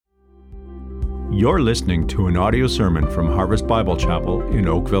You're listening to an audio sermon from Harvest Bible Chapel in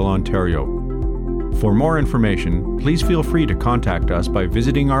Oakville, Ontario. For more information, please feel free to contact us by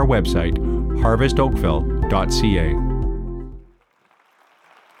visiting our website, harvestoakville.ca.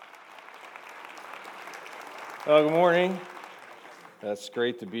 Well, good morning. It's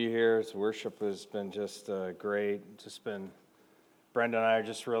great to be here. This worship has been just great. Brenda and I are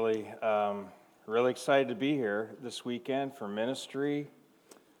just really excited to be here this weekend for ministry.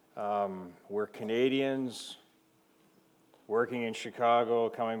 We're Canadians, working in Chicago,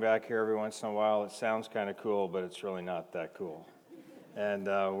 coming back here every once in a while. It sounds kind of cool, but it's really not that cool. And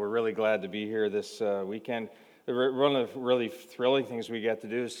we're really glad to be here this weekend. One of the really thrilling things we get to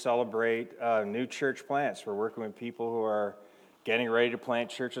do is celebrate new church plants. We're working with people who are getting ready to plant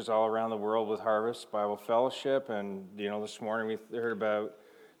churches all around the world with Harvest Bible Fellowship. And, this morning we heard about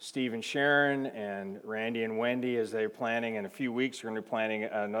Steve and Sharon and Randy and Wendy as they're planning. In a few weeks, we're going to be planning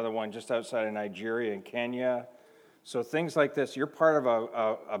another one just outside of Nigeria and Kenya. So things like this, you're part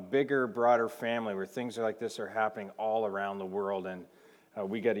of a bigger, broader family where things like this are happening all around the world. And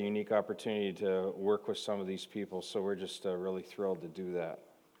we get a unique opportunity to work with some of these people. So we're just really thrilled to do that.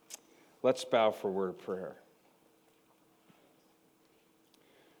 Let's bow for a word of prayer.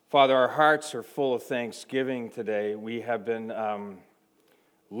 Father, our hearts are full of thanksgiving today. We have been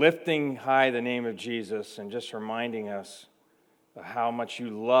lifting high the name of Jesus and just reminding us how much you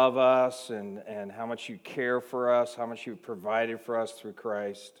love us and how much you care for us, how much you've provided for us through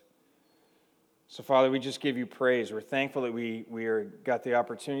Christ. So, Father, we just give you praise. We're thankful that we got the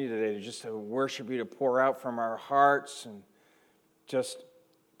opportunity today to worship you, to pour out from our hearts and just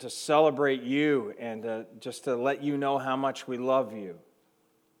to celebrate you and just to let you know how much we love you.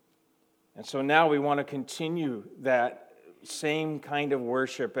 And so now we want to continue that same kind of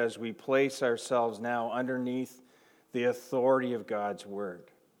worship as we place ourselves now underneath the authority of God's Word.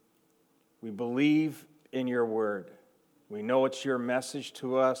 We believe in your Word. We know it's your message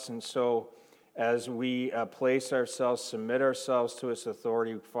to us, and so as we place ourselves, submit ourselves to its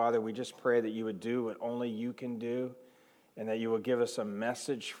authority, Father, we just pray that you would do what only you can do, and that you would give us a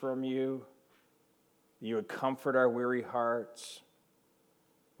message from you. You would comfort our weary hearts.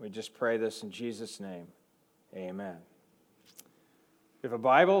 We just pray this in Jesus' name. Amen. If you have a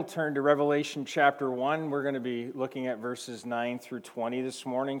Bible, turn to Revelation chapter 1. We're going to be looking at verses 9 through 20 this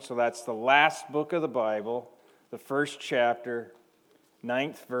morning. So that's the last book of the Bible, the first chapter,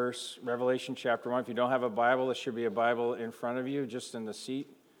 9th verse, Revelation chapter 1. If you don't have a Bible, there should be a Bible in front of you, just in the seat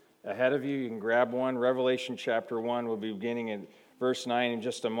ahead of you. You can grab one. Revelation chapter 1 will be beginning at verse 9 in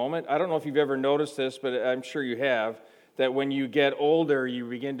just a moment. I don't know if you've ever noticed this, but I'm sure you have, that when you get older, you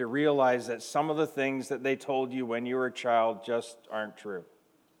begin to realize that some of the things that they told you when you were a child just aren't true.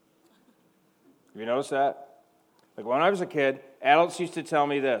 Have you noticed that? Like when I was a kid, adults used to tell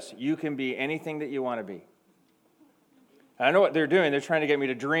me this: you can be anything that you want to be. And I know what they're doing. They're trying to get me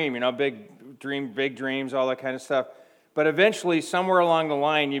to dream, big dreams, all that kind of stuff. But eventually, somewhere along the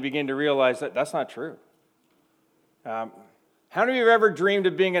line, you begin to realize that that's not true. How many of you have ever dreamed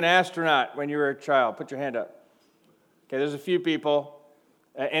of being an astronaut when you were a child? Put your hand up. Okay, there's a few people.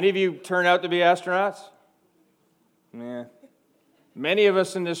 Any of you turn out to be astronauts? Yeah. Many of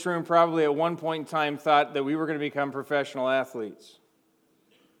us in this room probably at one point in time thought that we were going to become professional athletes.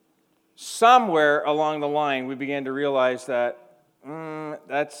 Somewhere along the line, we began to realize that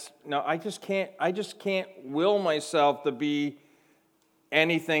I just can't will myself to be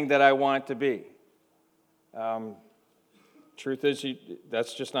anything that I want to be. Truth is,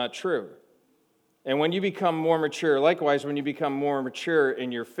 that's just not true. And when you become more mature, likewise, when you become more mature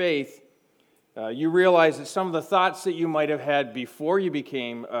in your faith, you realize that some of the thoughts that you might have had before you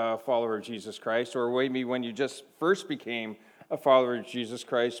became a follower of Jesus Christ, or maybe when you just first became a follower of Jesus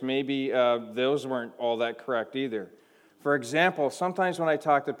Christ, maybe those weren't all that correct either. For example, sometimes when I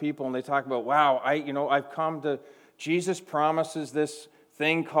talk to people and they talk about, wow, I've come to, Jesus promises this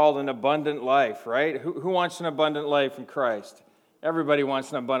thing called an abundant life, right? Who wants an abundant life in Christ? Everybody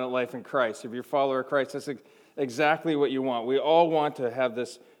wants an abundant life in Christ. If you're a follower of Christ, that's exactly what you want. We all want to have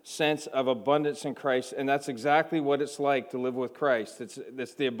this sense of abundance in Christ, and that's exactly what it's like to live with Christ.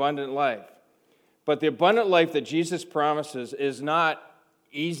 It's the abundant life. But the abundant life that Jesus promises is not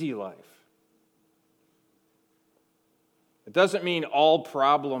easy life. It doesn't mean all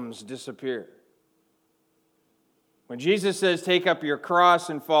problems disappear. When Jesus says, take up your cross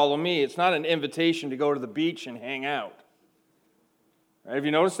and follow me, it's not an invitation to go to the beach and hang out. Right? Have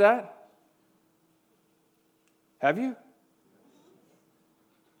you noticed that? Have you?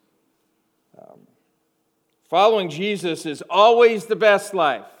 Following Jesus is always the best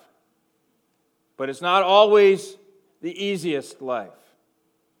life, but it's not always the easiest life.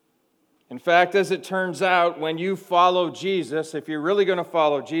 In fact, as it turns out, when you follow Jesus, if you're really going to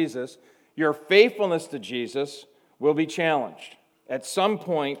follow Jesus, your faithfulness to Jesus will be challenged. At some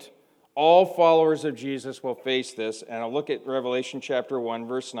point, all followers of Jesus will face this. And I'll look at Revelation chapter 1,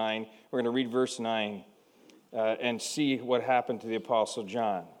 verse 9. We're going to read verse 9 and see what happened to the Apostle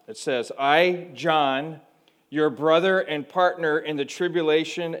John. It says, I, John, your brother and partner in the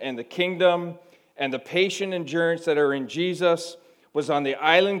tribulation and the kingdom and the patient endurance that are in Jesus, was on the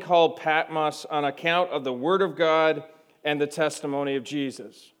island called Patmos on account of the word of God and the testimony of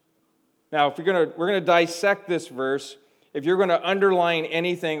Jesus. Now, we're going to dissect this verse. If you're going to underline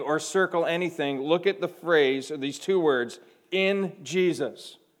anything or circle anything, look at the phrase, or these two words, in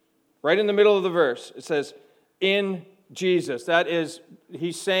Jesus. Right in the middle of the verse, it says, in Jesus. That is,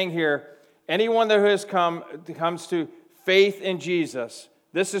 he's saying here, anyone that comes to faith in Jesus,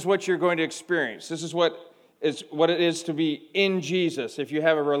 this is what you're going to experience. This is what it is to be in Jesus. If you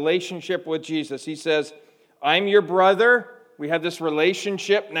have a relationship with Jesus, he says, I'm your brother. We have this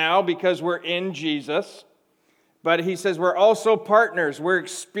relationship now because we're in Jesus. But he says we're also partners. We're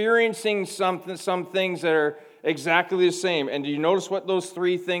experiencing some things that are exactly the same. And do you notice what those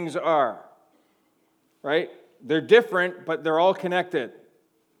three things are? Right? They're different, but they're all connected.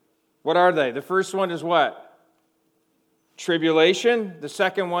 What are they? The first one is what? Tribulation. The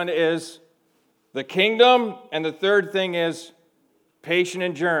second one is the kingdom. And the third thing is patient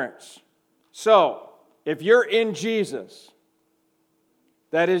endurance. So, if you're in Jesus,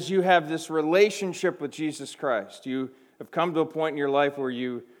 that is, you have this relationship with Jesus Christ. You have come to a point in your life where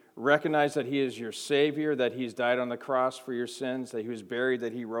you recognize that He is your Savior, that He's died on the cross for your sins, that He was buried,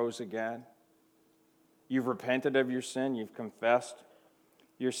 that He rose again. You've repented of your sin. You've confessed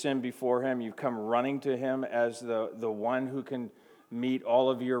your sin before Him. You've come running to Him as the one who can meet all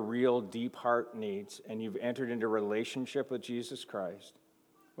of your real deep heart needs, and you've entered into a relationship with Jesus Christ.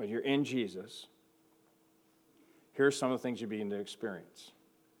 When you're in Jesus, here's some of the things you begin to experience.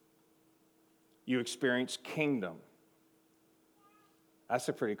 You experience kingdom. That's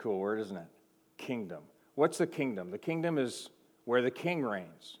a pretty cool word, isn't it? Kingdom. What's the kingdom? The kingdom is where the king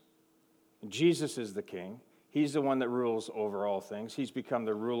reigns. Jesus is the king. He's the one that rules over all things. He's become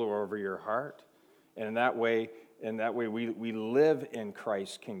the ruler over your heart. And in that way, we live in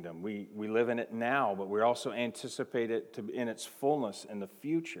Christ's kingdom. We live in it now, but we also anticipate it in its fullness in the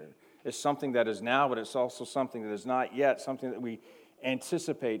future. It's something that is now, but it's also something that is not yet, something that we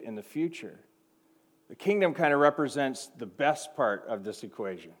anticipate in the future. The kingdom kind of represents the best part of this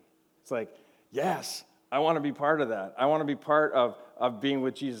equation. It's like, yes, I want to be part of that. I want to be part of being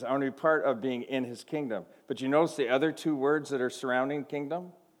with Jesus. I want to be part of being in His kingdom. But you notice the other two words that are surrounding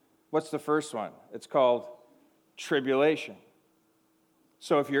kingdom? What's the first one? It's called tribulation.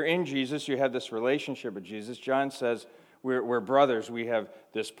 So if you're in Jesus, you have this relationship with Jesus. John says we're brothers. We have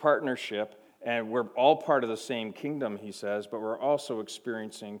this partnership, and we're all part of the same kingdom, he says, but we're also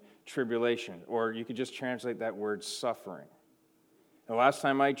experiencing tribulation. Or you could just translate that word suffering. The last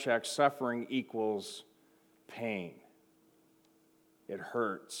time I checked, suffering equals pain. It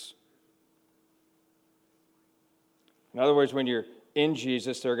hurts. In other words, when you're in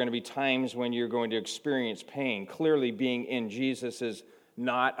Jesus, there are going to be times when you're going to experience pain. Clearly, being in Jesus is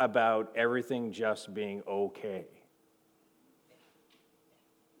not about everything just being okay.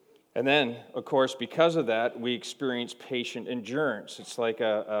 And then, of course, because of that, we experience patient endurance. It's like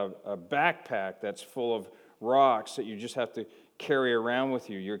a backpack that's full of rocks that you just have to carry around with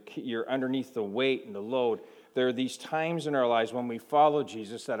you. You're underneath the weight and the load. There are these times in our lives when we follow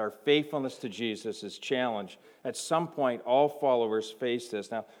Jesus that our faithfulness to Jesus is challenged. At some point, all followers face this.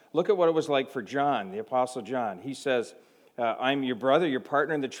 Now, look at what it was like for John, the Apostle John. He says, I'm your brother, your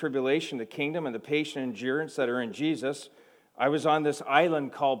partner in the tribulation, the kingdom, and the patient endurance that are in Jesus. I was on this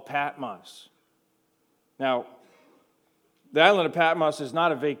island called Patmos. Now, the island of Patmos is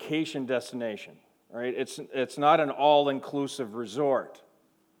not a vacation destination, right? It's not an all-inclusive resort.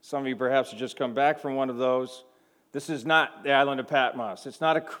 Some of you perhaps have just come back from one of those. This is not the island of Patmos. It's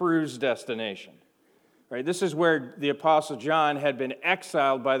not a cruise destination, right? This is where the Apostle John had been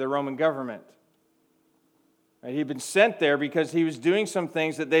exiled by the Roman government. Right? He'd been sent there because he was doing some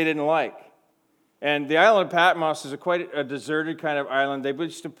things that they didn't like. And the island of Patmos is quite a deserted kind of island. They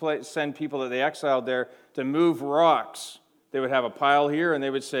used to send people that they exiled there to move rocks. They would have a pile here, and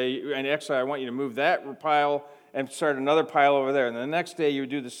they would say, in exile, I want you to move that pile and start another pile over there. And the next day, you would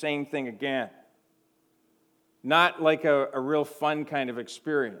do the same thing again. Not like a real fun kind of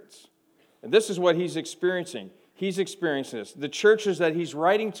experience. And this is what he's experiencing. He's experiencing this. The churches that he's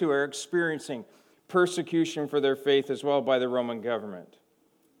writing to are experiencing persecution for their faith as well by the Roman government.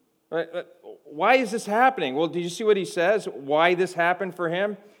 Right? Why is this happening? Well, did you see what he says? Why this happened for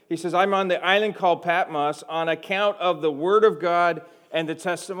him? He says, I'm on the island called Patmos on account of the word of God and the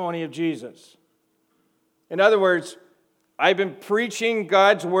testimony of Jesus. In other words, I've been preaching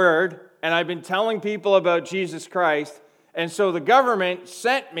God's word, and I've been telling people about Jesus Christ, and so the government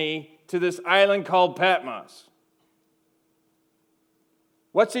sent me to this island called Patmos.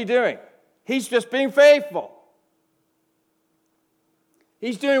 What's he doing? He's just being faithful.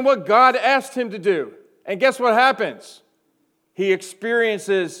 He's doing what God asked him to do. And guess what happens? He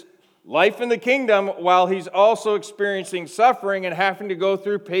experiences life in the kingdom while he's also experiencing suffering and having to go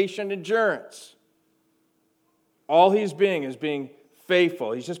through patient endurance. All he's being is being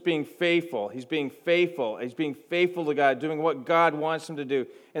faithful. He's just being faithful. He's being faithful. He's being faithful to God, doing what God wants him to do.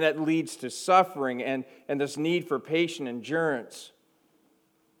 And that leads to suffering and this need for patient endurance.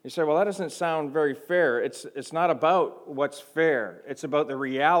 You say, well, that doesn't sound very fair. It's not about what's fair. It's about the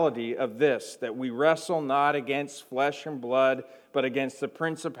reality of this, that we wrestle not against flesh and blood, but against the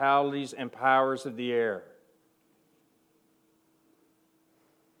principalities and powers of the air.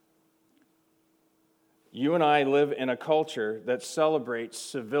 You and I live in a culture that celebrates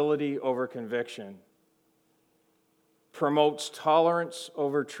civility over conviction, promotes tolerance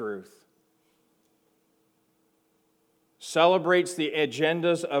over truth, celebrates the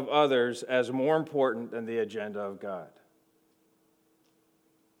agendas of others as more important than the agenda of God.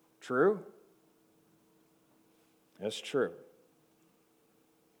 True? That's true.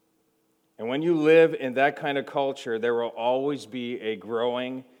 And when you live in that kind of culture, there will always be a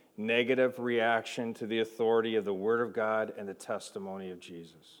growing negative reaction to the authority of the Word of God and the testimony of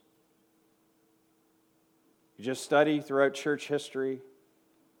Jesus. You just study throughout church history,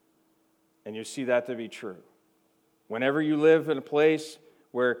 and you see that to be true. Whenever you live in a place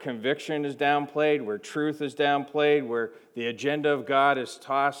where conviction is downplayed, where truth is downplayed, where the agenda of God is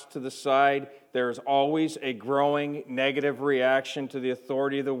tossed to the side, there is always a growing negative reaction to the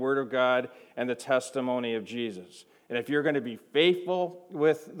authority of the Word of God and the testimony of Jesus. And if you're going to be faithful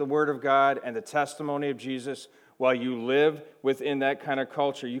with the Word of God and the testimony of Jesus while you live within that kind of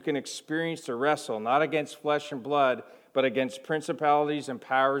culture, you can experience to wrestle not against flesh and blood, but against principalities and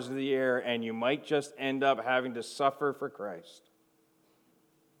powers of the air, and you might just end up having to suffer for Christ.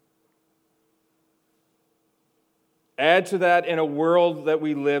 Add to that in a world that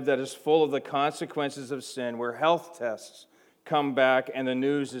we live that is full of the consequences of sin, where health tests come back and the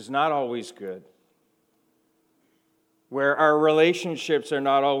news is not always good, where our relationships are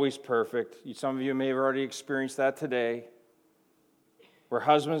not always perfect. Some of you may have already experienced that today, where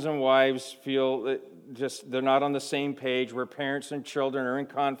husbands and wives feel that they're not on the same page, where parents and children are in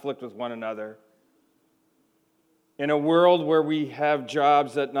conflict with one another. In a world where we have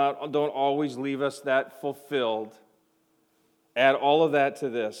jobs that don't always leave us that fulfilled, add all of that to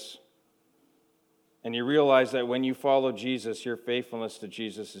this, and you realize that when you follow Jesus, your faithfulness to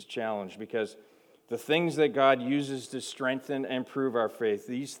Jesus is challenged, because the things that God uses to strengthen and prove our faith,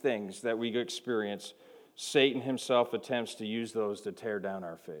 these things that we experience, Satan himself attempts to use those to tear down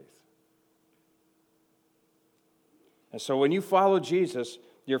our faith. And so when you follow Jesus,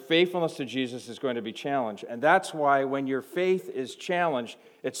 your faithfulness to Jesus is going to be challenged. And that's why when your faith is challenged,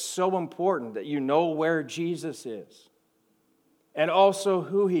 it's so important that you know where Jesus is and also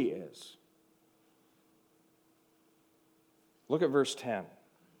who he is. Look at verse 10.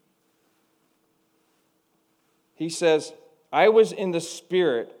 He says, I was in the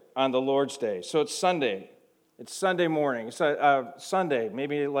Spirit on the Lord's day. So it's Sunday. It's Sunday morning. It's Sunday,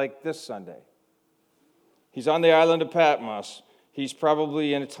 maybe like this Sunday. He's on the island of Patmos. He's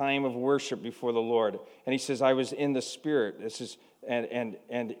probably in a time of worship before the Lord. And he says, I was in the Spirit. This is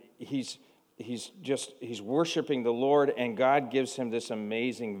and he's worshiping the Lord, and God gives him this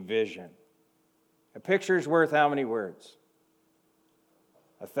amazing vision. A picture is worth how many words?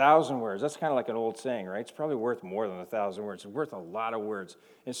 1,000 words. That's kind of like an old saying, right? It's probably worth more than 1,000 words. It's worth a lot of words.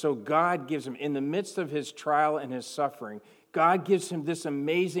 And so God gives him, in the midst of his trial and his suffering, God gives him this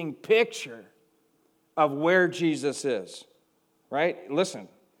amazing picture of where Jesus is, right? Listen.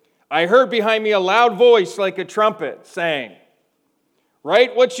 I heard behind me a loud voice like a trumpet saying,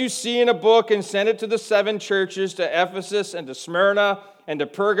 write what you see in a book and send it to the 7 churches, to Ephesus and to Smyrna and to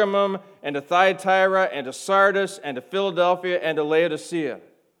Pergamum and to Thyatira and to Sardis and to Philadelphia and to Laodicea.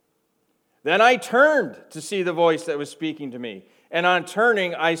 Then I turned to see the voice that was speaking to me. And on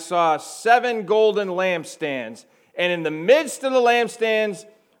turning, I saw 7 golden lampstands, and in the midst of the lampstands,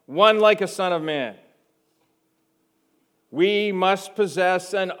 one like a son of man. We must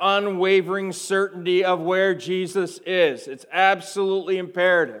possess an unwavering certainty of where Jesus is. It's absolutely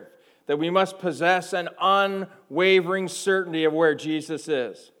imperative that we must possess an unwavering certainty of where Jesus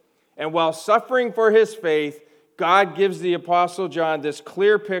is. And while suffering for his faith, God gives the Apostle John this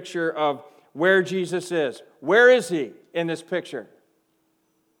clear picture of where Jesus is. Where is he in this picture?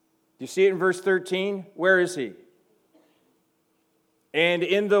 Do you see it in verse 13? Where is he? And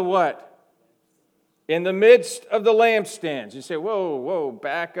in the what? In the midst of the lampstands. You say, whoa,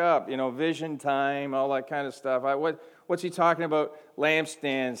 back up. Vision time, all that kind of stuff. What's he talking about?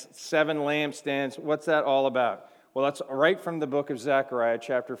 Lampstands, 7 lampstands. What's that all about? Well, that's right from the book of Zechariah,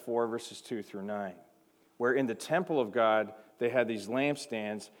 chapter 4, verses 2 through 9, where in the temple of God, they had these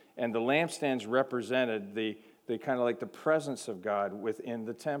lampstands, and the lampstands represented the kind of like the presence of God within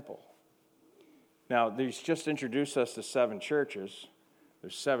the temple. Now, these just introduced us to 7 churches.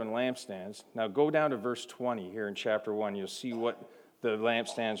 There's 7 lampstands. Now go down to verse 20 here in chapter 1. You'll see what the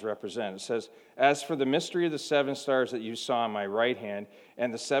lampstands represent. It says, "As for the mystery of the 7 stars that you saw on my right hand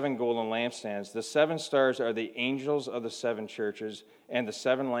and the 7 golden lampstands, the 7 stars are the angels of the 7 churches, and the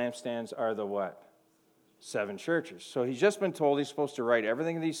 7 lampstands are the what? 7 churches." So he's just been told he's supposed to write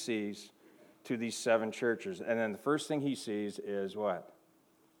everything that he sees to these 7 churches. And then the first thing he sees is what?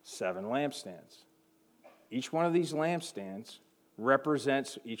 7 lampstands. Each one of these lampstands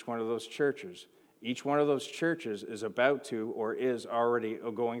represents each one of those churches. Each one of those churches is about to or is already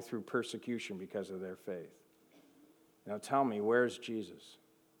going through persecution because of their faith. Now tell me, where's Jesus?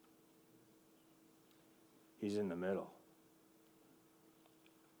 He's in the middle.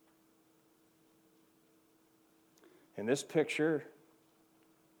 In this picture,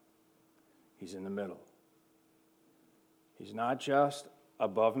 he's in the middle. He's not just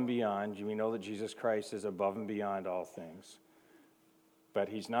above and beyond. We know that Jesus Christ is above and beyond all things. But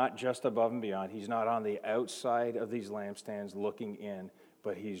he's not just above and beyond. He's not on the outside of these lampstands looking in,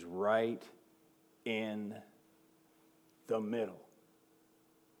 but he's right in the middle.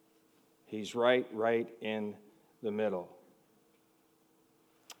 He's right in the middle.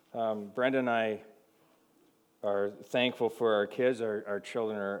 Brenda and I are thankful for our kids. Our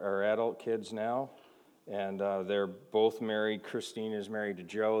children are adult kids now, and they're both married. Christine is married to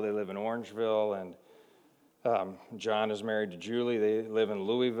Joe. They live in Orangeville, and John is married to Julie. They live in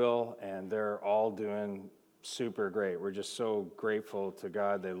Louisville, and they're all doing super great. We're just so grateful to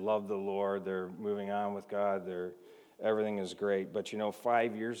God. They love the Lord. They're moving on with God. Everything is great. But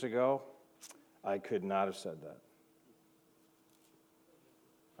 5 years ago, I could not have said that.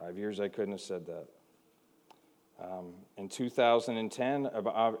 5 years, I couldn't have said that. In 2010,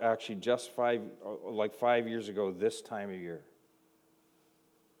 actually just 5 years ago this time of year,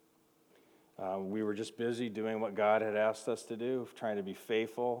 we were just busy doing what God had asked us to do, trying to be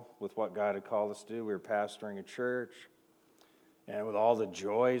faithful with what God had called us to do. We were pastoring a church, and with all the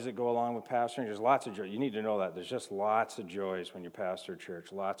joys that go along with pastoring, there's lots of joy. You need to know that. There's just lots of joys when you pastor a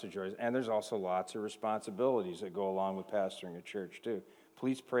church, lots of joys. And there's also lots of responsibilities that go along with pastoring a church, too.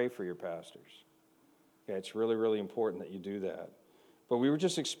 Please pray for your pastors. Okay, it's really, really important that you do that. But we were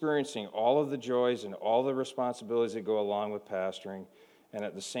just experiencing all of the joys and all the responsibilities that go along with pastoring. And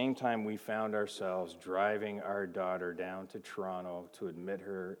at the same time, we found ourselves driving our daughter down to Toronto to admit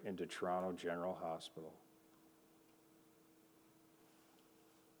her into Toronto General Hospital.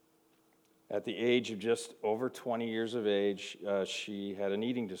 At the age of just over 20 years of age, she had an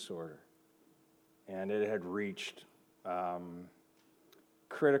eating disorder. And it had reached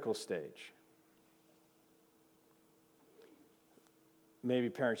critical stage. Maybe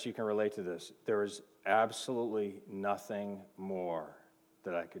parents, you can relate to this. There was absolutely nothing more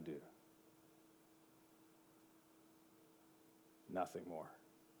that I could do. Nothing more.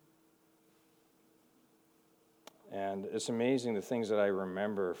 And it's amazing the things that I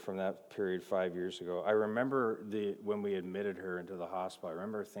remember from that period 5 years ago. I remember when we admitted her into the hospital. I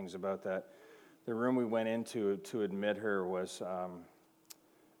remember things about that. The room we went into to admit her was,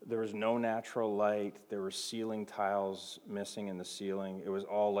 there was no natural light. There were ceiling tiles missing in the ceiling. It was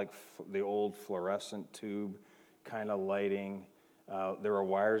all like the old fluorescent tube kind of lighting. There were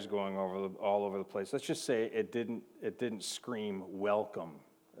wires going all over the place. Let's just say it didn't scream welcome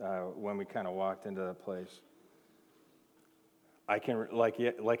when we kind of walked into that place. I can like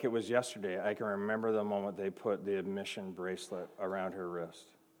it was yesterday. I can remember the moment they put the admission bracelet around her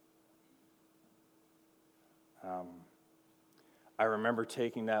wrist. I remember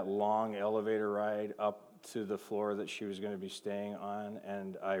taking that long elevator ride up to the floor that she was going to be staying on,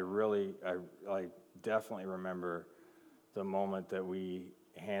 and I definitely remember the moment that we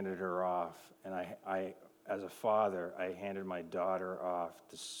handed her off, and I as a father, I handed my daughter off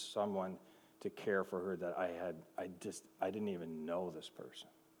to someone to care for her that I didn't even know this person.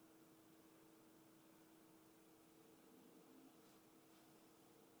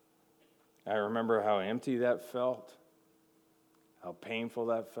 I remember how empty that felt, how painful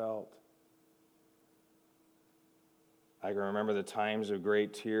that felt. I can remember the times of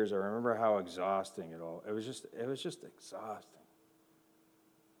great tears. I remember how exhausting it was just exhausting.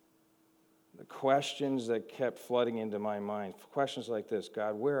 The questions that kept flooding into my mind, questions like this: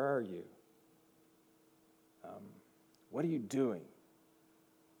 God, where are you? What are you doing?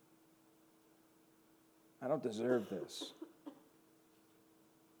 I don't deserve this.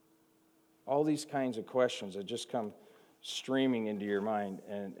 All these kinds of questions that just come streaming into your mind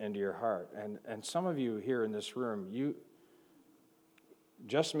and into your heart. And some of you here in this room,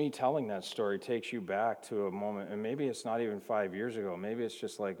 just me telling that story takes you back to a moment, and maybe it's not even 5 years ago. Maybe it's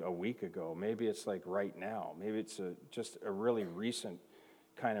just like a week ago. Maybe it's like right now. Maybe it's just a really recent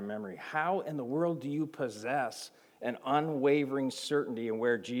kind of memory. How in the world do you possess an unwavering certainty in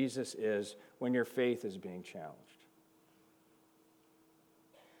where Jesus is when your faith is being challenged?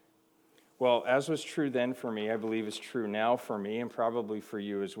 Well, as was true then for me, I believe is true now for me, and probably for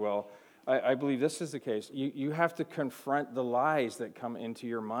you as well. I believe this is the case. You have to confront the lies that come into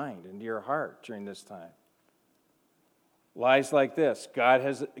your mind, into your heart during this time. Lies like this: God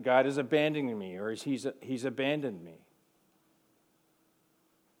is abandoning me, or He's abandoned me.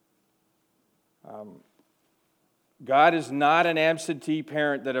 God is not an absentee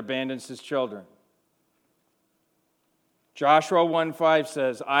parent that abandons his children. Joshua 1:5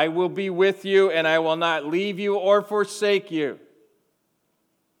 says, I will be with you, and I will not leave you or forsake you.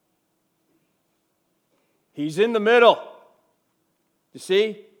 He's in the middle. You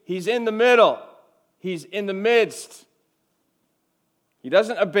see? He's in the middle. He's in the midst. He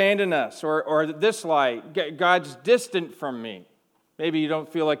doesn't abandon us. Or this lie, God's distant from me. Maybe you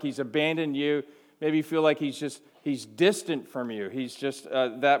don't feel like He's abandoned you. Maybe you feel like He's distant from you. He's just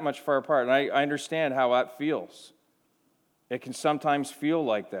that much far apart. And I understand how that feels. It can sometimes feel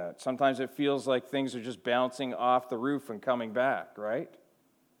like that. Sometimes it feels like things are just bouncing off the roof and coming back, right?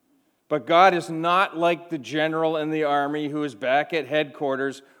 But God is not like the general in the army who is back at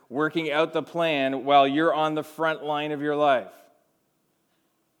headquarters working out the plan while you're on the front line of your life.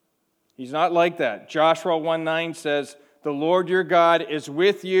 He's not like that. Joshua 1:9 says, the Lord your God is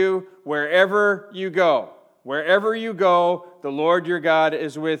with you wherever you go. Wherever you go, the Lord your God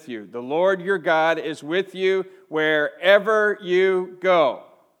is with you. The Lord your God is with you wherever you go.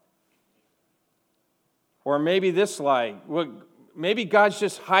 Or maybe this lie, maybe God's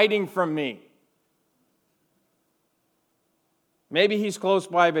just hiding from me. Maybe He's close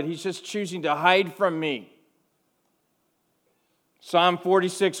by, but He's just choosing to hide from me. Psalm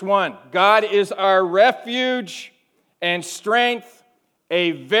 46:1, God is our refuge and strength,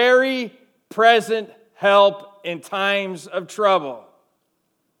 a very present help in times of trouble.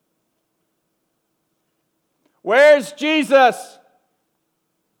 Where's Jesus?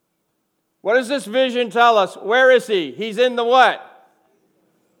 What does this vision tell us? Where is He? He's in the what?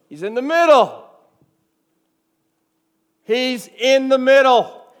 He's in the middle. He's in the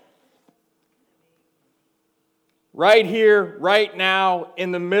middle. Right here, right now,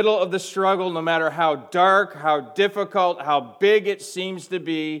 in the middle of the struggle, no matter how dark, how difficult, how big it seems to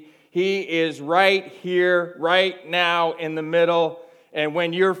be, He is right here, right now, in the middle. And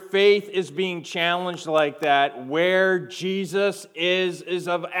when your faith is being challenged like that, where Jesus is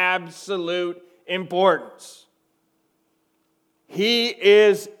of absolute importance. He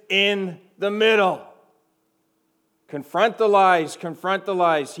is in the middle. Confront the lies, confront the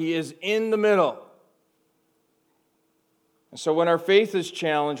lies. He is in the middle. And so when our faith is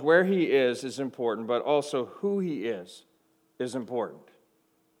challenged, where He is important, but also who He is important.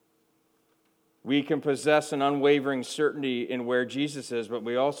 We can possess an unwavering certainty in where Jesus is, but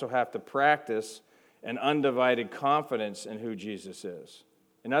we also have to practice an undivided confidence in who Jesus is.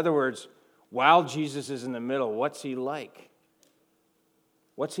 In other words, while Jesus is in the middle, what's He like?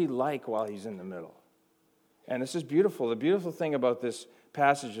 What's He like while He's in the middle? And this is beautiful. The beautiful thing about this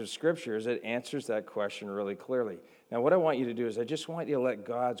passage of Scripture is it answers that question really clearly. Now, what I want you to do is I just want you to let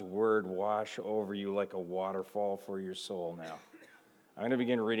God's Word wash over you like a waterfall for your soul now. I'm going to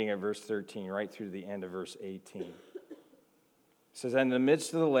begin reading at verse 13 right through the end of verse 18. It says, in the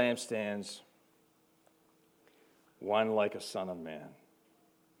midst of the lampstands, one like a son of man,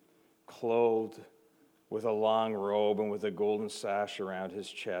 clothed with a long robe and with a golden sash around his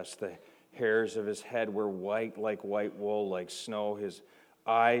chest. The hairs of his head were white like white wool, like snow. His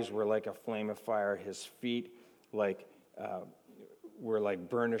eyes were like a flame of fire. His feet were like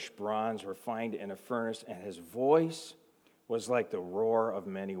burnished bronze refined in a furnace, and his voice was like the roar of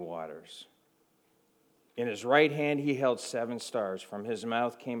many waters. In his right hand he held 7 stars. From his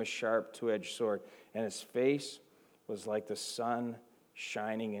mouth came a sharp two-edged sword, and his face was like the sun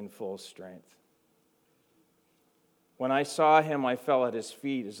shining in full strength. When I saw him, I fell at his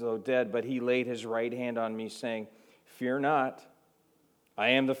feet as though dead, but he laid his right hand on me, saying, Fear not, I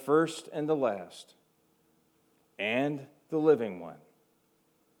am the first and the last, and the living one.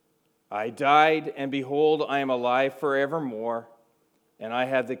 I died, and behold, I am alive forevermore, and I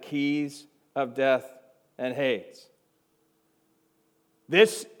have the keys of death and Hades.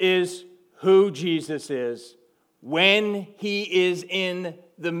 This is who Jesus is when he is in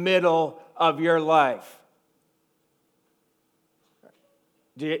the middle of your life.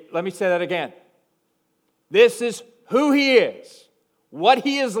 Let me say that again. This is who he is, what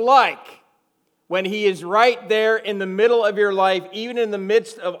he is like when he is right there in the middle of your life, even in the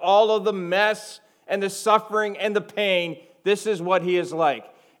midst of all of the mess and the suffering and the pain. This is what he is like.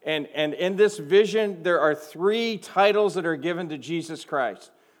 And in this vision, there are 3 titles that are given to Jesus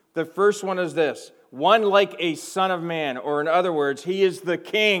Christ. The first one is this: one like a son of man, or in other words, he is the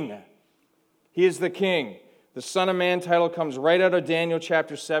king. He is the king. The Son of Man title comes right out of Daniel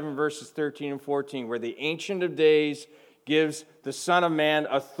chapter 7, verses 13 and 14, where the Ancient of Days gives the Son of Man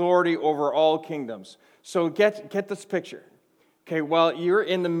authority over all kingdoms. So get this picture. Okay, while you're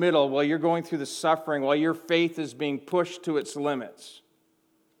in the middle, while you're going through the suffering, while your faith is being pushed to its limits,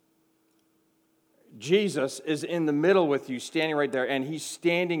 Jesus is in the middle with you, standing right there, and he's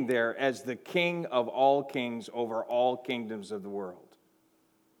standing there as the King of all kings over all kingdoms of the world.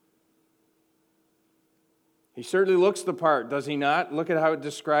 He certainly looks the part, does he not? Look at how it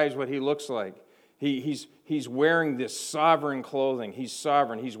describes what he looks like. He's wearing this sovereign clothing. He's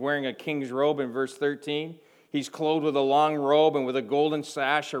sovereign. He's wearing a king's robe in verse 13. He's clothed with a long robe and with a golden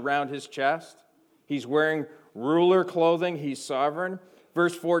sash around his chest. He's wearing ruler clothing. He's sovereign.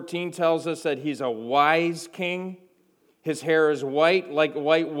 Verse 14 tells us that he's a wise king. His hair is white, like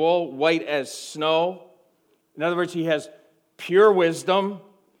white wool, white as snow. In other words, he has pure wisdom.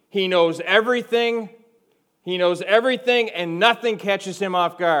 He knows everything. He knows everything, and nothing catches him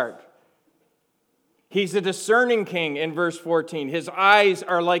off guard. He's a discerning king in verse 14. His eyes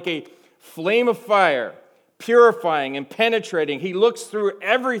are like a flame of fire, purifying and penetrating. He looks through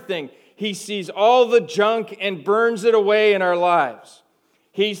everything. He sees all the junk and burns it away in our lives.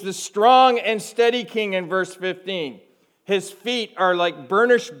 He's the strong and steady king in verse 15. His feet are like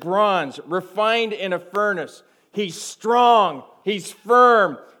burnished bronze, refined in a furnace. He's strong. He's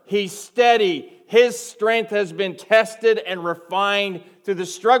firm. He's steady. His strength has been tested and refined through the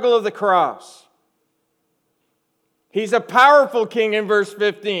struggle of the cross. He's a powerful king in verse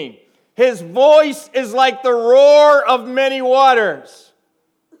 15. His voice is like the roar of many waters.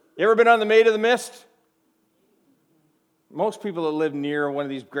 You ever been on the Maid of the Mist? Most people that live near one of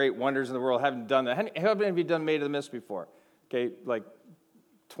these great wonders in the world haven't done that. How many of you done Maid of the Mist before? Okay, like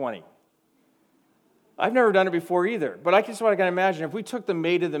 20. I've never done it before either, but I just want to imagine if we took the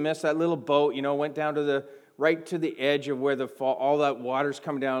Maid of the Mist, that little boat, went down to right to the edge of where the fall, all that water's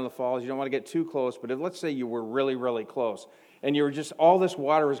coming down in the falls. You don't want to get too close, but let's say you were really, really close, and you were just, all this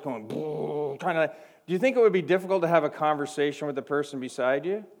water was going, do you think it would be difficult to have a conversation with the person beside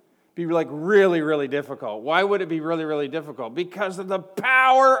you? Be like really, really difficult. Why would it be really, really difficult? Because of the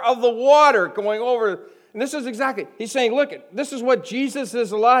power of the water going over. And this is exactly, he's saying, look, this is what Jesus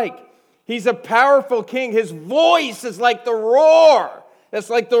is like. He's a powerful king. His voice is like the roar. It's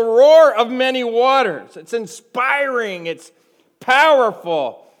like the roar of many waters. It's inspiring. It's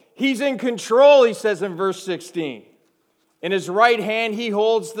powerful. He's in control, he says in verse 16. In his right hand, he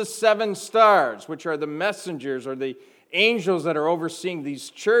holds the 7 stars, which are the messengers or the angels that are overseeing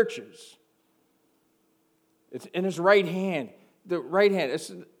these churches. It's in his right hand. The right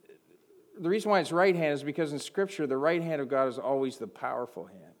hand. The reason why it's right hand is because in Scripture, the right hand of God is always the powerful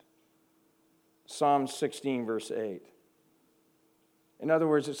hand. Psalm 16, verse 8. In other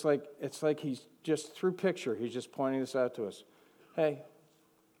words, it's like he's just, through picture, he's just pointing this out to us. Hey,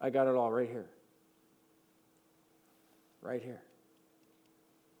 I got it all right here. Right here.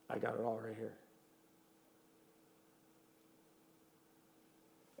 I got it all right here.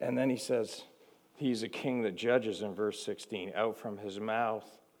 And then he says, he's a king that judges in verse 16. Out from his mouth,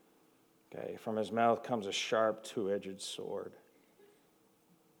 from his mouth comes a sharp, two-edged sword.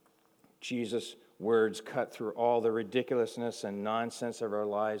 Jesus' words cut through all the ridiculousness and nonsense of our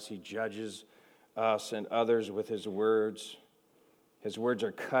lives. He judges us and others with his words. His words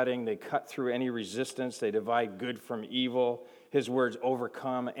are cutting. They cut through any resistance. They divide good from evil. His words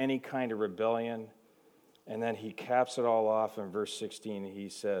overcome any kind of rebellion. And then he caps it all off in verse 16. He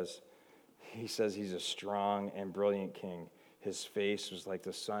says he's a strong and brilliant king. His face was like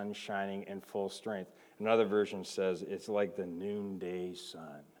the sun shining in full strength. Another version says it's like the noonday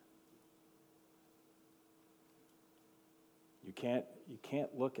sun. You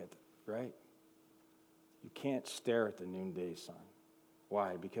can't look at it, right? You can't stare at the noonday sun.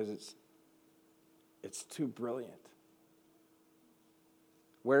 Why? Because it's too brilliant.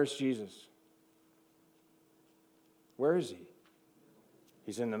 Where's Jesus? Where is he?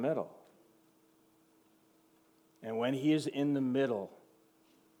 He's in the middle. And when he is in the middle,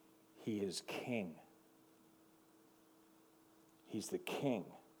 he is king. He's the king.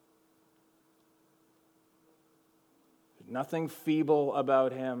 There's nothing feeble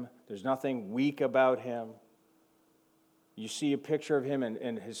about him. There's nothing weak about him. You see a picture of him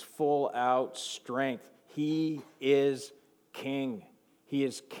in his full out strength. He is king. He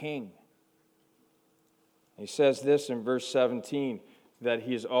is king. He says this in verse 17, that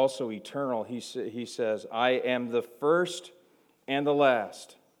he is also eternal. He says, I am the first and the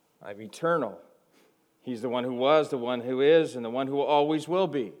last. I'm eternal. He's the one who was, the one who is, and the one who always will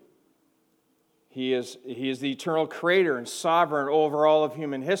be. He is the eternal creator and sovereign over all of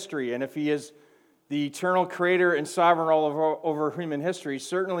human history. And if he is the eternal creator and sovereign over human history,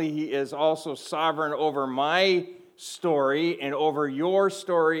 certainly he is also sovereign over my story and over your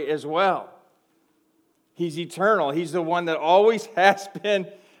story as well. He's eternal. He's the one that always has been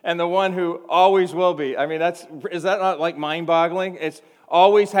and the one who always will be. I mean, is that not like mind-boggling? It's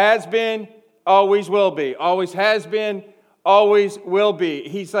always has been, always will be. Always has been, always will be.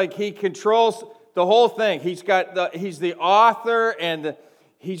 He's like, he controls the whole thing. He's the author, and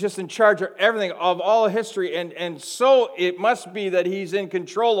he's just in charge of everything, of all of history. And so it must be that he's in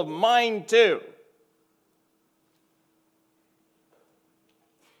control of mine too.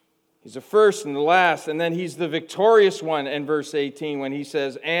 He's the first and the last, and then he's the victorious one in verse 18 when he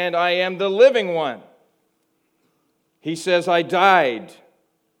says, and I am the living one. He says, I died.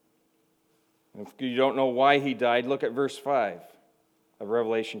 If you don't know why he died, look at verse 5 of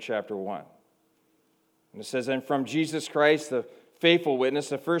Revelation chapter 1. And it says, and from Jesus Christ, the faithful witness,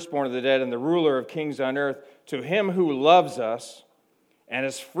 the firstborn of the dead, and the ruler of kings on earth, to him who loves us and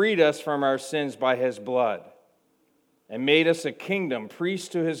has freed us from our sins by his blood, and made us a kingdom, priests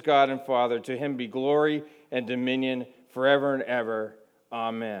to his God and Father. To him be glory and dominion forever and ever.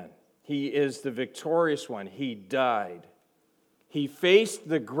 Amen. He is the victorious one. He died. He faced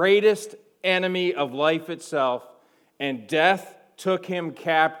the greatest enemy of life itself, and death took him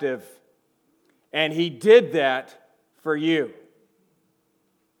captive. And he did that for you.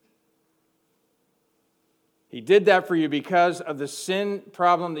 He did that for you because of the sin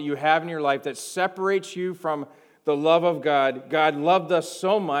problem that you have in your life that separates you from the love of God. God loved us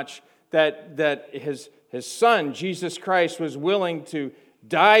so much that his Son, Jesus Christ, was willing to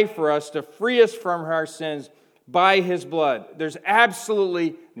die for us, to free us from our sins by his blood. There's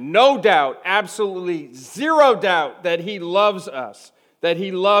absolutely no doubt, absolutely zero doubt that he loves us, that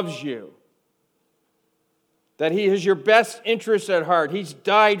he loves you, that he has your best interest at heart. He's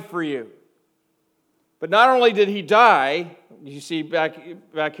died for you. But not only did he die, you see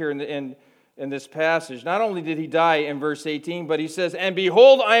back here in this passage, not only did he die in verse 18, but he says, and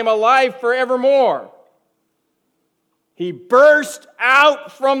behold, I am alive forevermore. He burst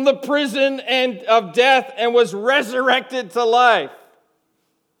out from the prison of death and was resurrected to life.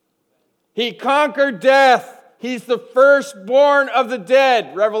 He conquered death. He's the firstborn of the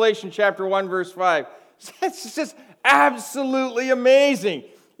dead. Revelation chapter 1, verse 5. It's just absolutely amazing.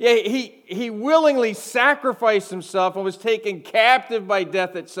 Yeah, he willingly sacrificed himself and was taken captive by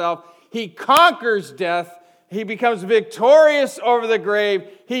death itself. He conquers death. He becomes victorious over the grave.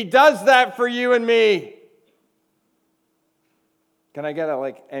 He does that for you and me. Can I get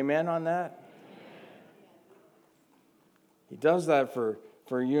a amen on that? He does that for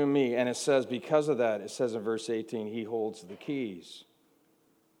you and me. And it says, because of that, it says in verse 18, he holds the keys.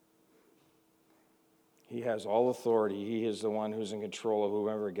 He has all authority. He is the one who's in control of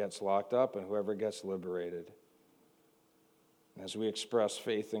whoever gets locked up and whoever gets liberated. As we express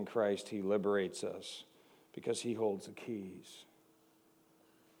faith in Christ, he liberates us because he holds the keys.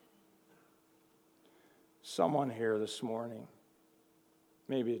 Someone here this morning,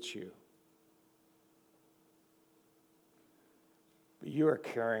 maybe it's you, but you are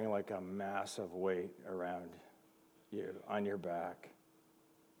carrying like a massive weight around you, on your back,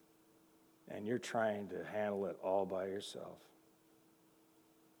 and you're trying to handle it all by yourself.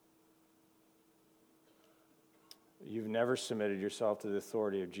 You've never submitted yourself to the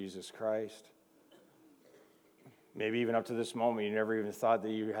authority of Jesus Christ. Maybe even up to this moment, you never even thought that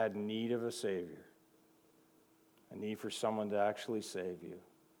you had need of a Savior, a need for someone to actually save you.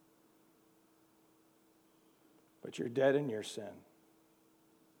 But you're dead in your sin.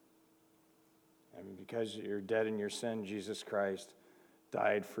 And because you're dead in your sin, Jesus Christ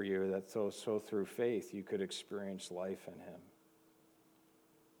died for you, that so through faith you could experience life in him.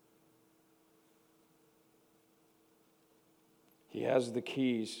 He has the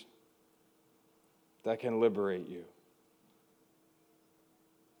keys that can liberate you.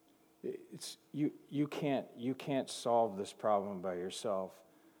 You can't solve this problem by yourself.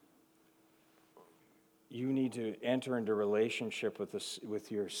 You need to enter into relationship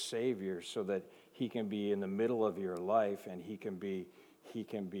with your Savior so that He can be in the middle of your life, and He can be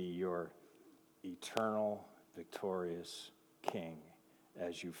your eternal, victorious King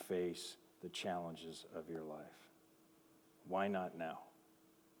as you face the challenges of your life. Why not now?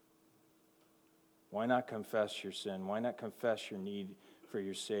 Why not confess your sin? Why not confess your need for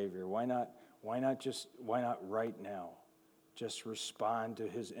your Savior? Why not right now just respond to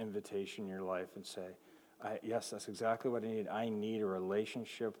His invitation in your life and say, yes, that's exactly what I need. I need a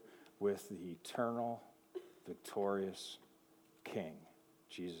relationship with the eternal, victorious King,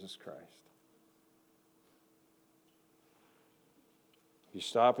 Jesus Christ. You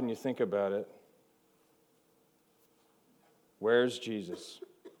stop and you think about it. Where's Jesus?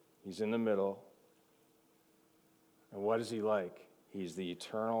 He's in the middle. And what is He like? He's the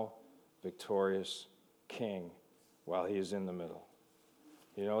eternal, victorious King while He is in the middle.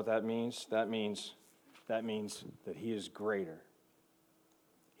 You know what that means? That means that He is greater.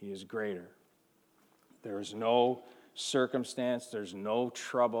 He is greater. There is no circumstance, there's no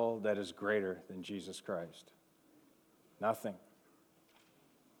trouble that is greater than Jesus Christ. Nothing.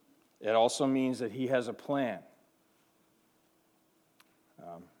 It also means that He has a plan.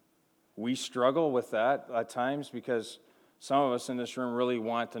 We struggle with that at times because some of us in this room really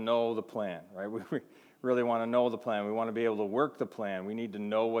want to know the plan, right? We really want to know the plan. We want to be able to work the plan. We need to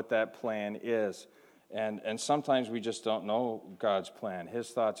know what that plan is. And sometimes we just don't know God's plan. His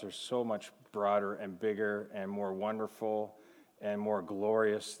thoughts are so much broader and bigger and more wonderful and more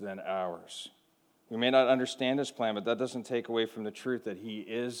glorious than ours. We may not understand His plan, but that doesn't take away from the truth that He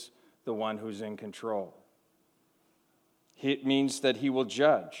is the one who's in control. It means that He will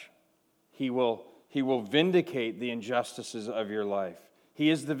judge. He will vindicate the injustices of your life.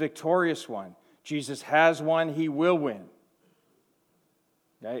 He is the victorious one. Jesus has won. He will win.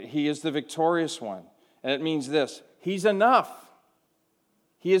 Right? He is the victorious one. And it means this: He's enough.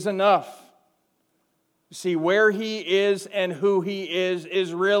 He is enough. You see, where He is and who He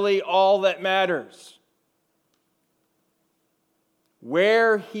is really all that matters.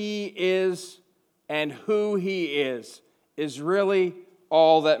 Where He is and who He is really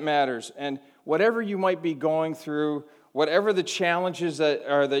all that matters. And whatever you might be going through, whatever the challenges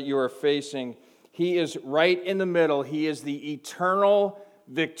that you are facing, He is right in the middle. He is the eternal,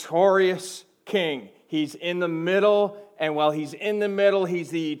 victorious King. He's in the middle, and while He's in the middle, He's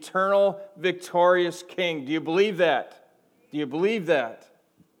the eternal, victorious King. Do you believe that? Do you believe that?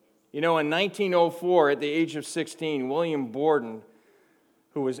 You know, in 1904, at the age of 16, William Borden,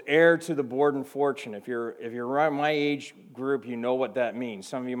 who was heir to the Borden fortune. If you're around my age group, you know what that means.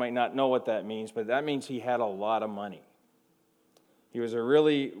 Some of you might not know what that means, but that means he had a lot of money. He was a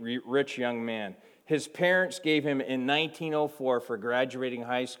really rich young man. His parents gave him, in 1904, for graduating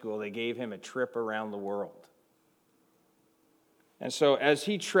high school, they gave him a trip around the world. And so as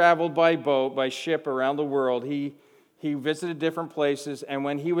he traveled by boat, by ship around the world, he visited different places, and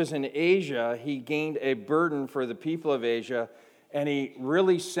when he was in Asia, he gained a burden for the people of Asia. And he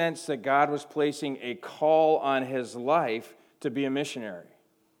really sensed that God was placing a call on his life to be a missionary.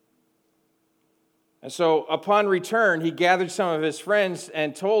 And so upon return, he gathered some of his friends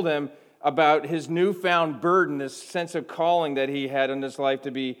and told them about his newfound burden, this sense of calling that he had in his life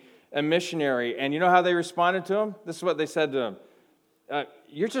to be a missionary. And you know how they responded to him? This is what they said to him.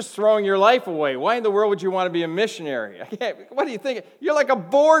 You're just throwing your life away. Why in the world would you want to be a missionary? What do you think? You're like a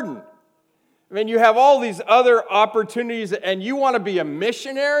Borden. I mean, you have all these other opportunities, and you want to be a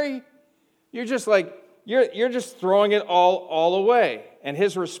missionary? You're just throwing it all away. And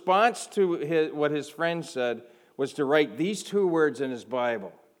his response to what his friend said was to write these two words in his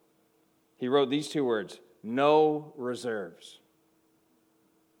Bible. He wrote these two words: no reserves.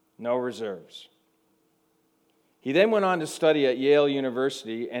 No reserves. He then went on to study at Yale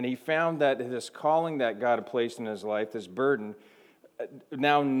University, and he found that this calling that God had placed in his life, this burden,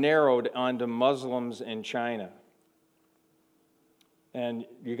 now narrowed onto Muslims in China. And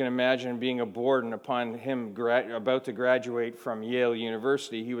you can imagine being a Borden. Upon him about to graduate from Yale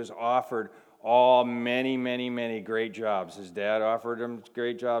University, he was offered many great jobs. His dad offered him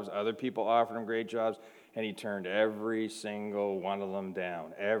great jobs, other people offered him great jobs, and he turned every single one of them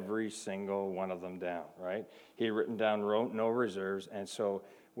down. Every single one of them down, right? He had written down, wrote no reserves, and so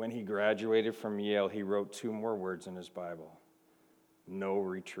when he graduated from Yale, he wrote two more words in his Bible: no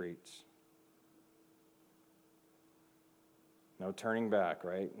retreats. No turning back,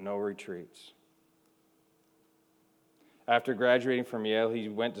 right? No retreats. After graduating from Yale, he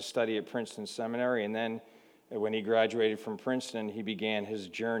went to study at Princeton Seminary, and then when he graduated from Princeton, he began his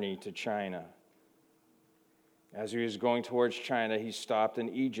journey to China. As he was going towards China, he stopped in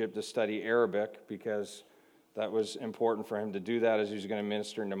Egypt to study Arabic because that was important for him to do that as he was going to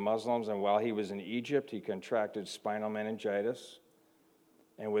minister to Muslims. And while he was in Egypt, he contracted spinal meningitis.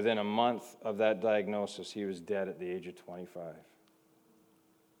 And within a month of that diagnosis, he was dead at the age of 25.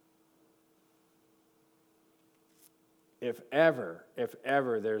 If ever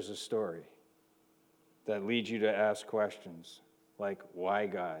there's a story that leads you to ask questions like, why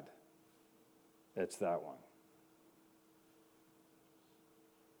God? It's that one.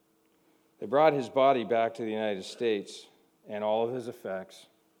 They brought his body back to the United States and all of his effects,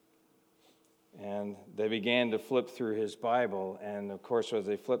 and they began to flip through his Bible. And of course, as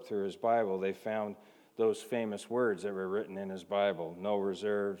they flipped through his Bible, they found those famous words that were written in his Bible: no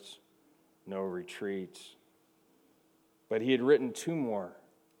reserves, no retreats. But he had written 2 more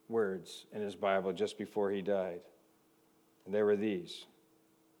words in his Bible just before he died. And they were these: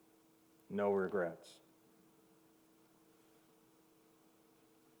 no regrets.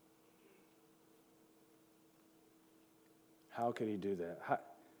 How could he do that?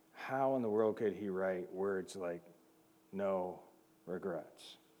 How in the world could he write words like no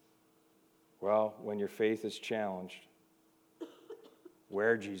regrets? Well, when your faith is challenged,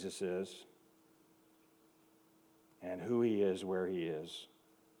 where Jesus is and who he is where he is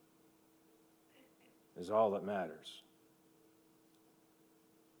all that matters.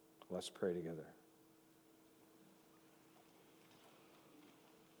 Let's pray together.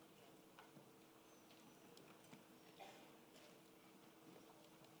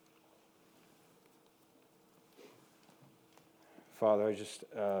 Father, I just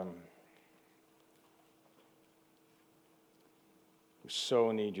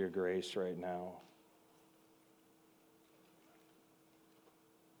so need your grace right now.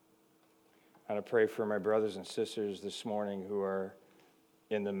 I want to pray for my brothers and sisters this morning who are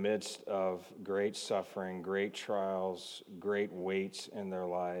in the midst of great suffering, great trials, great weights in their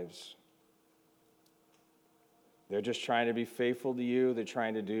lives. They're just trying to be faithful to you. They're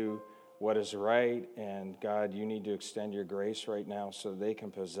trying to do what is right. And God, you need to extend your grace right now so they can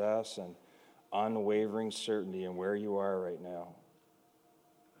possess an unwavering certainty in where you are right now.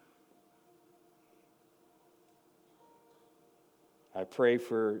 I pray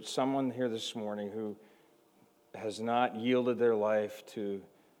for someone here this morning who has not yielded their life to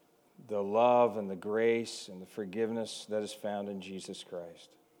the love and the grace and the forgiveness that is found in Jesus Christ,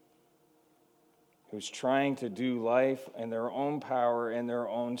 who's trying to do life in their own power and their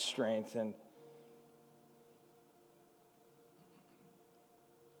own strength, and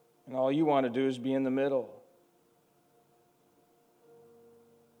all you want to do is be in the middle.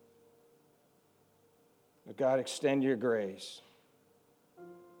 But God, extend your grace.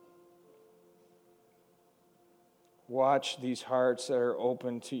 Watch these hearts that are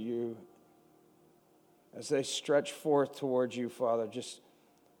open to you as they stretch forth towards you, Father. Just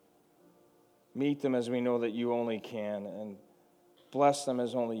meet them as we know that you only can, and bless them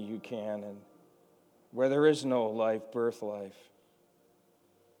as only you can. And where there is no life, birth life.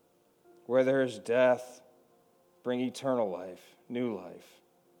 Where there is death, bring eternal life, new life.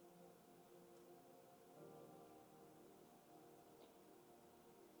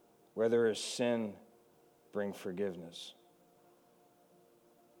 Where there is sin, bring forgiveness.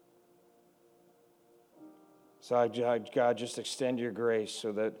 So, God, just extend your grace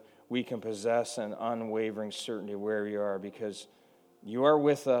so that we can possess an unwavering certainty where we are, because you are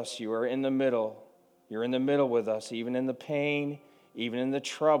with us. You are in the middle. You're in the middle with us, even in the pain, even in the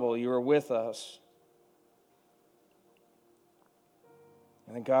trouble. You are with us.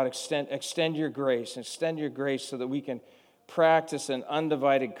 And then, God, extend your grace. Extend your grace so that we can practice an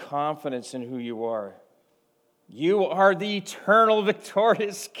undivided confidence in who you are. You are the eternal,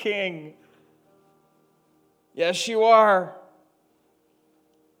 victorious King. Yes, you are.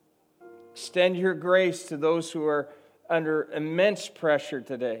 Extend your grace to those who are under immense pressure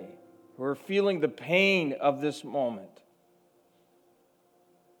today, who are feeling the pain of this moment.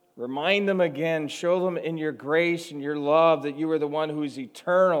 Remind them again, show them in your grace and your love that you are the one who is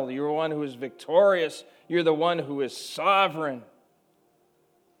eternal, you are the one who is victorious, you're the one who is sovereign.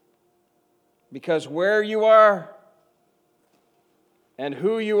 Because where you are and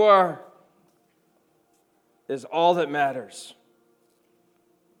who you are is all that matters.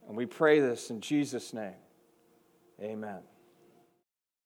 And we pray this in Jesus' name. Amen.